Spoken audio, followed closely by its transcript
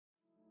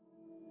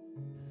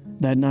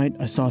That night,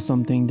 I saw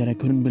something that I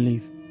couldn't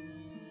believe.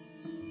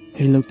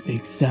 He looked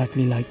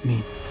exactly like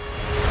me.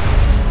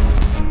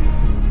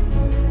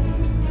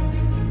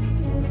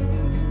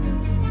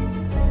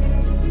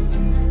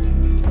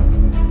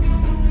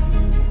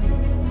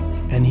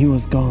 And he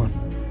was gone.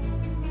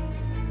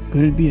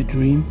 Could it be a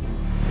dream?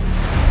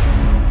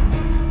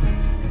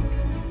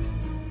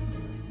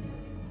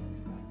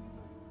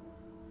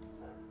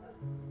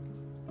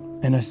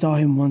 And I saw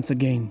him once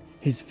again.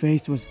 His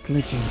face was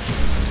glitching.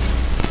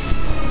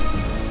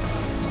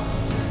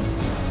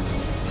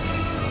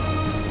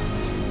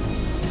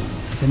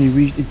 Then he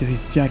reached into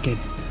his jacket.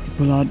 He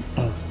pulled out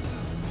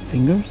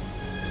fingers?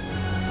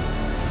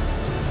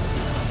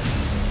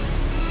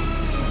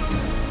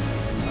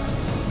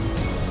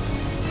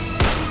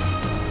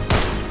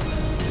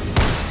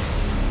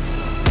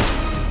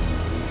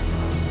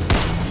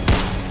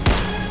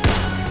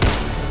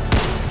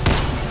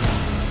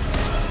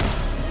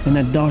 And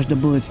I dodged the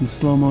bullets in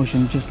slow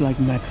motion just like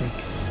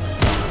Matrix.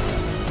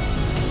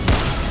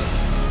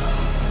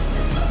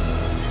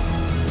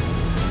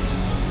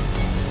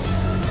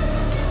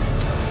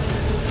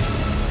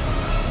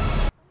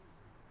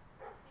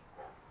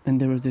 And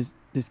there was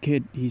this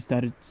kid, he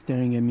started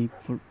staring at me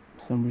for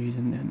some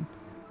reason,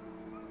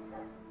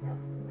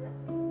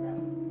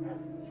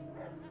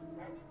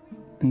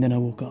 and then I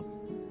woke up.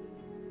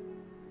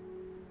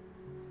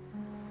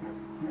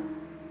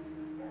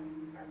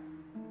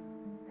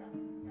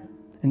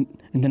 And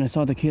then I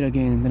saw the kid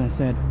again, and then I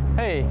said,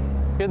 "Hey,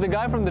 you're the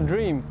guy from the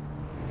dream."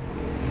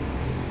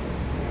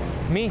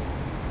 Me?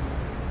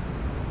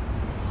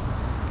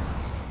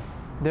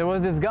 There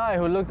was this guy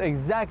who looked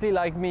exactly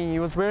like me. He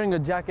was wearing a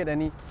jacket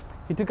and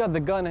he took out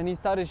the gun and he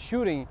started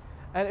shooting.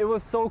 And it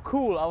was so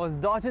cool. I was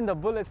dodging the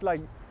bullets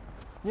like,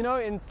 you know,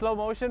 in slow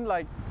motion,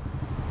 like.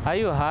 Are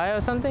you high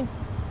or something?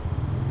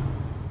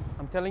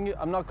 I'm telling you,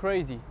 I'm not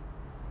crazy.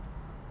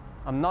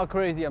 I'm not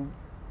crazy,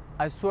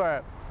 I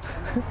swear.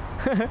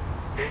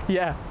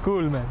 Yeah,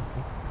 cool, man.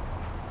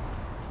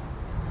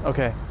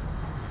 Okay.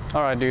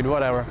 All right, dude,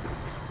 whatever.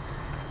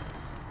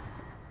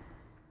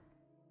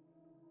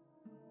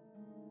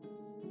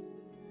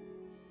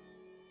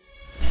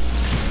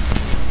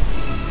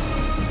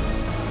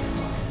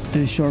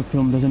 This short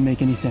film doesn't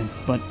make any sense,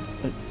 but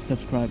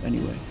subscribe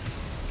anyway,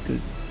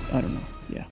 because I don't know.